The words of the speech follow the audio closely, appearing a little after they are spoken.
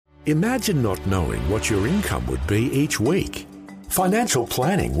Imagine not knowing what your income would be each week. Financial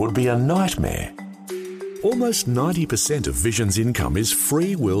planning would be a nightmare. Almost 90% of Vision's income is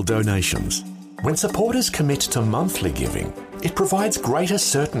free will donations. When supporters commit to monthly giving, it provides greater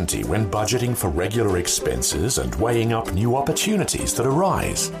certainty when budgeting for regular expenses and weighing up new opportunities that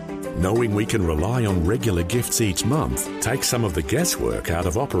arise. Knowing we can rely on regular gifts each month takes some of the guesswork out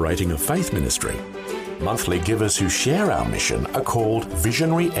of operating a faith ministry. Monthly givers who share our mission are called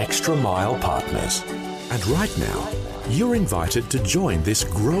Visionary Extra Mile Partners. And right now, you're invited to join this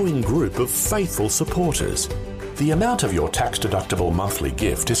growing group of faithful supporters. The amount of your tax-deductible monthly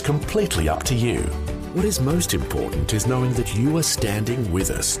gift is completely up to you. What is most important is knowing that you are standing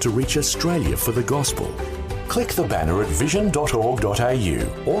with us to reach Australia for the gospel. Click the banner at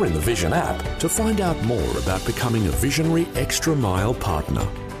vision.org.au or in the Vision app to find out more about becoming a Visionary Extra Mile partner.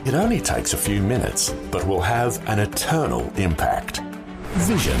 It only takes a few minutes, but will have an eternal impact.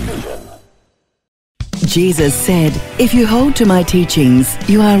 Vision. Jesus said, "If you hold to my teachings,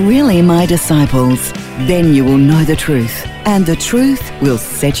 you are really my disciples. Then you will know the truth, and the truth will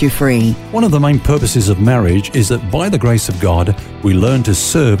set you free." One of the main purposes of marriage is that by the grace of God, we learn to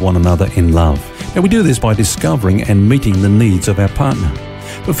serve one another in love. Now, we do this by discovering and meeting the needs of our partner.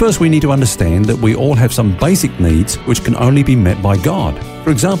 But first, we need to understand that we all have some basic needs which can only be met by God. For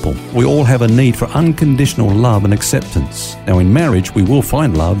example, we all have a need for unconditional love and acceptance. Now, in marriage, we will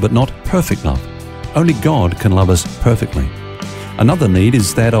find love, but not perfect love. Only God can love us perfectly. Another need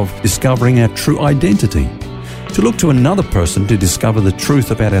is that of discovering our true identity. To look to another person to discover the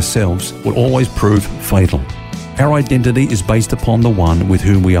truth about ourselves will always prove fatal. Our identity is based upon the one with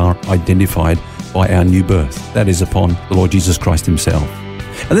whom we are identified by our new birth. That is, upon the Lord Jesus Christ himself.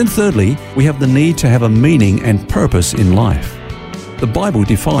 And then thirdly, we have the need to have a meaning and purpose in life. The Bible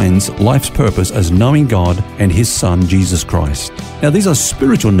defines life's purpose as knowing God and his Son, Jesus Christ. Now, these are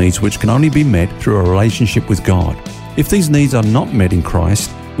spiritual needs which can only be met through a relationship with God. If these needs are not met in Christ,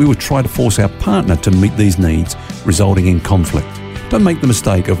 we will try to force our partner to meet these needs, resulting in conflict. Don't make the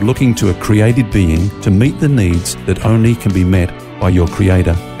mistake of looking to a created being to meet the needs that only can be met by your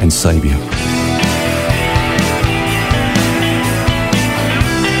Creator and Saviour.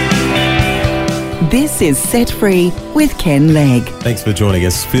 This is Set Free with Ken Legg. Thanks for joining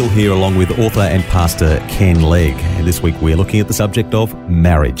us. Phil here along with author and pastor Ken Legg. And this week we're looking at the subject of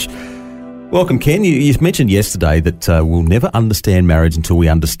marriage. Welcome, Ken. You mentioned yesterday that we'll never understand marriage until we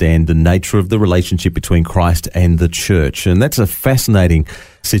understand the nature of the relationship between Christ and the church. And that's a fascinating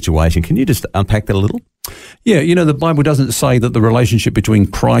situation. Can you just unpack that a little? Yeah, the Bible doesn't say that the relationship between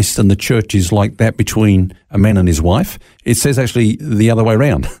Christ and the church is like that between a man and his wife. It says actually the other way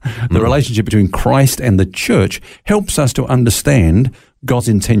around. The relationship between Christ and the church helps us to understand God's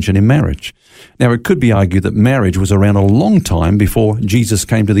intention in marriage. Now, it could be argued that marriage was around a long time before Jesus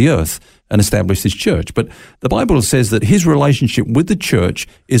came to the earth and established his church. But the Bible says that his relationship with the church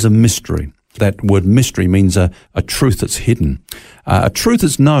is a mystery. That word mystery means a truth that's hidden, a truth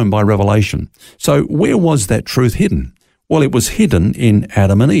that's known by revelation. So where was that truth hidden? Well, it was hidden in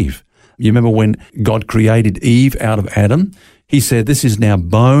Adam and Eve. You remember when God created Eve out of Adam? He said, "This is now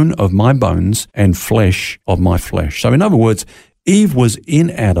bone of my bones and flesh of my flesh." So in other words, Eve was in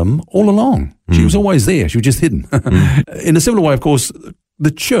Adam all along. She was always there. She was just hidden. In a similar way, of course,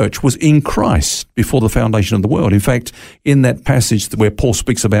 the church was in Christ before the foundation of the world. In fact, in that passage where Paul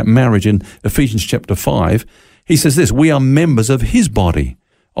speaks about marriage in Ephesians chapter 5, he says this, "We are members of his body,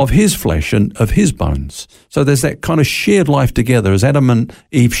 of his flesh and of his bones." So there's that kind of shared life together. As Adam and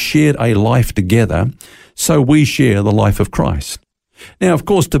Eve shared a life together, so we share the life of Christ. Now, of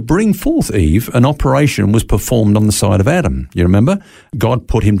course, to bring forth Eve, an operation was performed on the side of Adam. You remember? God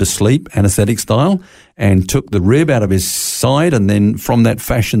put him to sleep, anesthetic style, and took the rib out of his side, and then from that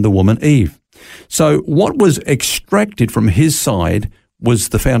fashioned the woman Eve. So what was extracted from his side was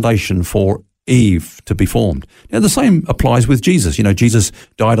the foundation for Eve to be formed. Now, the same applies with Jesus. Jesus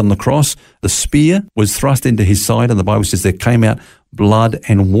died on the cross. The spear was thrust into his side, and the Bible says there came out blood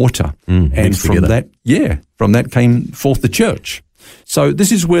and water. And from that came forth the church. So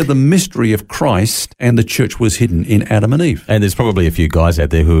this is where the mystery of Christ and the church was hidden in Adam and Eve. And there's probably a few guys out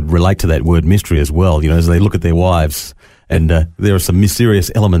there who would relate to that word mystery as well, as they look at their wives. And there are some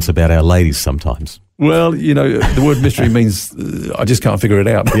mysterious elements about our ladies sometimes. Well, the word mystery means I just can't figure it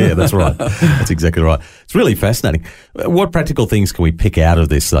out. Yeah, that's right. That's exactly right. It's really fascinating. What practical things can we pick out of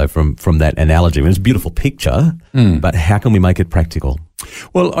this, though, from that analogy? I mean, it's a beautiful picture, but how can we make it practical?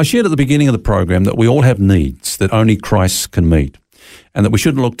 Well, I shared at the beginning of the program that we all have needs that only Christ can meet, and that we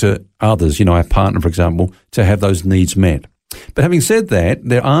shouldn't look to others, our partner, for example, to have those needs met. But having said that,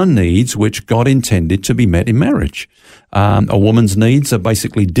 there are needs which God intended to be met in marriage. A woman's needs are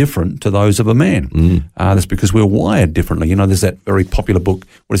basically different to those of a man. That's because we're wired differently. You know, there's that very popular book,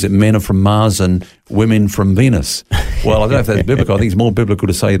 what is it, Men are from Mars and Women from Venus. Well, I don't know if that's biblical. I think it's more biblical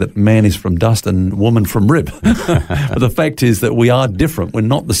to say that man is from dust and woman from rib. But the fact is that we are different. We're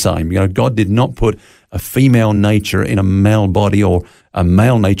not the same. You know, God did not put a female nature in a male body or a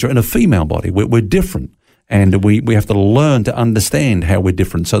male nature in a female body. We're different. And we have to learn to understand how we're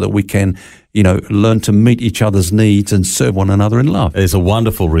different so that we can, you know, learn to meet each other's needs and serve one another in love. There's a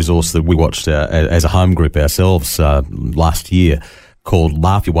wonderful resource that we watched as a home group ourselves last year called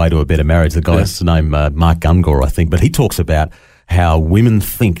Laugh Your Way to a Better Marriage. The guy's name, Mark Gungor, I think, but he talks about how women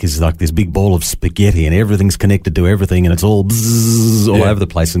think is like this big ball of spaghetti and everything's connected to everything and it's all bzzz all over the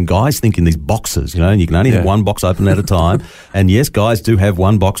place. And guys think in these boxes, you know, and you can only have one box open at a time. And yes, guys do have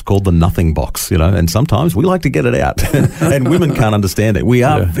one box called the nothing box, you know, and sometimes we like to get it out. And women can't understand it. We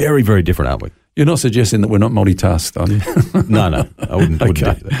are very, very different, aren't we? You're not suggesting that we're not multitasked, are you? No, I wouldn't do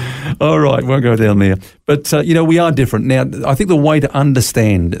that. All right, won't go down there. But, you know, we are different. Now, I think the way to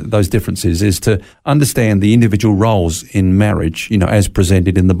understand those differences is to understand the individual roles in marriage, you know, as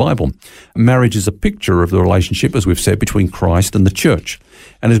presented in the Bible. Marriage is a picture of the relationship, as we've said, between Christ and the church.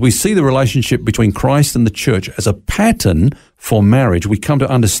 And as we see the relationship between Christ and the church as a pattern for marriage, we come to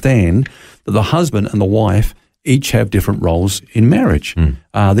understand that the husband and the wife each have different roles in marriage.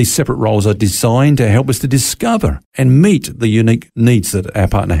 These separate roles are designed to help us to discover and meet the unique needs that our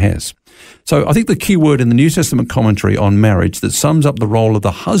partner has. So I think the key word in the New Testament commentary on marriage that sums up the role of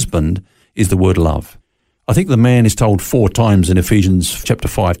the husband is the word love. I think the man is told 4 times in Ephesians chapter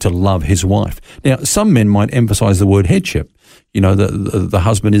 5 to love his wife. Now, some men might emphasize the word headship. You know, the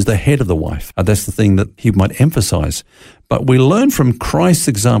husband is the head of the wife. That's the thing that he might emphasize. But we learn from Christ's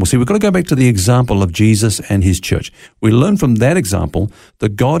example. See, we've got to go back to the example of Jesus and his church. We learn from that example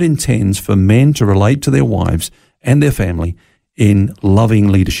that God intends for men to relate to their wives and their family in loving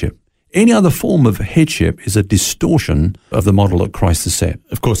leadership. Any other form of headship is a distortion of the model that Christ has set.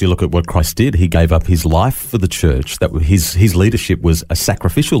 Of course, you look at what Christ did. He gave up his life for the church. That his leadership was a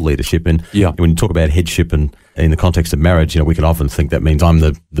sacrificial leadership. And when you talk about headship and in the context of marriage, you know, we can often think that means I'm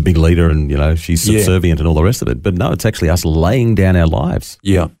the big leader and, you know, she's subservient and all the rest of it. But no, it's actually us laying down our lives.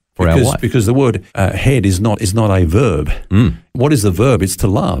 For our wife. Because the word head is not a verb. What is the verb? It's to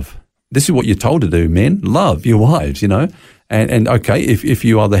love. This is what you're told to do, men. Love your wives, you know. And okay, if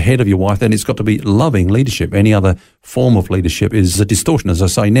you are the head of your wife, then it's got to be loving leadership. Any other form of leadership is a distortion, as I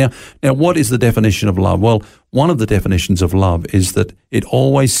say. Now, what is the definition of love? Well, one of the definitions of love is that it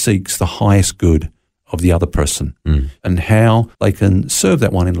always seeks the highest good of the other person and how they can serve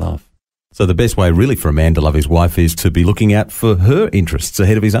that one in love. So the best way really for a man to love his wife is to be looking out for her interests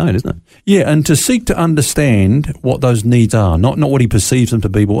ahead of his own, isn't it? Yeah, and to seek to understand what those needs are, not what he perceives them to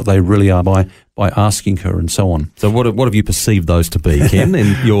be, but what they really are by asking her and so on. So what have you perceived those to be, Ken,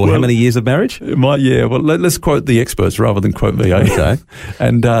 in your how many years of marriage? Let's quote the experts rather than quote me. Okay.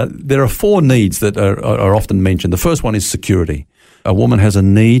 And there are 4 needs that are often mentioned. The first one is security. A woman has a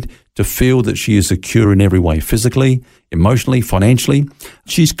need to feel that she is secure in every way, physically, emotionally, financially.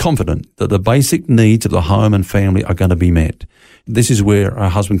 She's confident that the basic needs of the home and family are going to be met. This is where her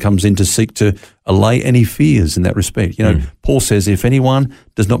husband comes in to seek to allay any fears in that respect. You know, Paul says, if anyone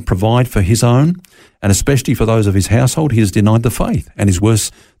does not provide for his own, and especially for those of his household, he has denied the faith and is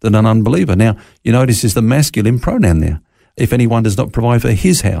worse than an unbeliever. Now, you notice is the masculine pronoun there. If anyone does not provide for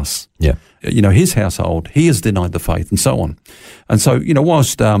his house, you know, his household, he has denied the faith and so on. And so, you know,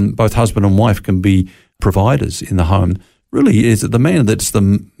 whilst both husband and wife can be providers in the home, really is the man that's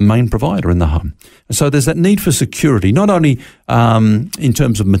the main provider in the home. And so there's that need for security, not only in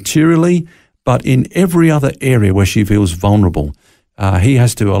terms of materially, but in every other area where she feels vulnerable. He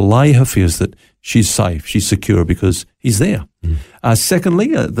has to allay her fears that she's safe, she's secure because he's there.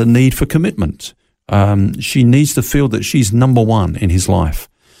 Secondly, the need for commitment. She needs to feel that she's number one in his life.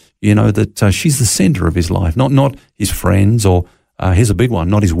 You know, that she's the center of his life, not his friends or, here's a big one,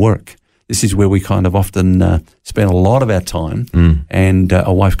 not his work. This is where we kind of often spend a lot of our time and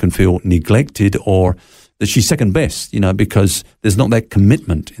a wife can feel neglected or that she's second best, you know, because there's not that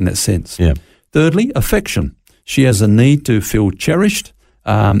commitment in that sense. Thirdly, affection. She has a need to feel cherished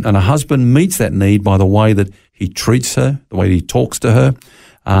and her husband meets that need by the way that he treats her, the way he talks to her,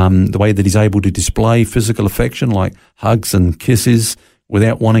 the way that he's able to display physical affection like hugs and kisses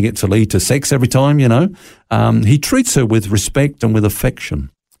without wanting it to lead to sex every time, you know. He treats her with respect and with affection.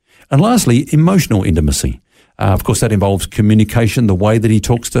 And lastly, emotional intimacy. Of course, that involves communication, the way that he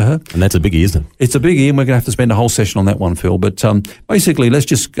talks to her. And that's a biggie, isn't it? It's a biggie, and we're going to have to spend a whole session on that one, Phil. But basically, let's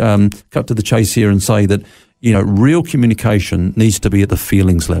just cut to the chase here and say that, real communication needs to be at the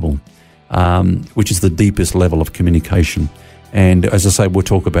feelings level, which is the deepest level of communication. And as I say, we'll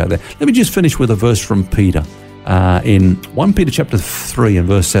talk about that. Let me just finish with a verse from Peter. In 1 Peter chapter 3 and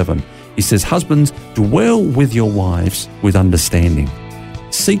verse 7, he says, "Husbands, dwell with your wives with understanding.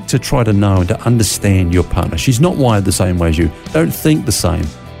 Seek to try to know and to understand your partner." She's not wired the same way as you. Don't think the same,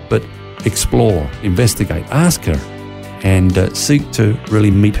 but explore, investigate, ask her, and seek to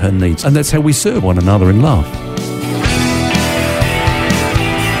really meet her needs. And that's how we serve one another in love.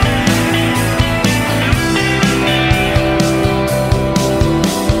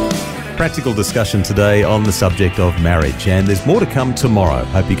 Practical discussion today on the subject of marriage, and there's more to come tomorrow.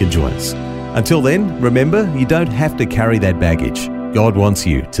 Hope you can join us. Until then, remember, you don't have to carry that baggage. God wants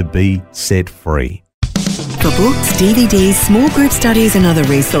you to be set free. For books, DVDs, small group studies and other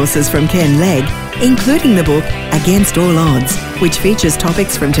resources from Ken Legg, including the book Against All Odds, which features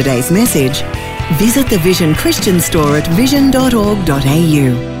topics from today's message, visit the Vision Christian store at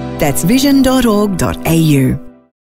vision.org.au. That's vision.org.au.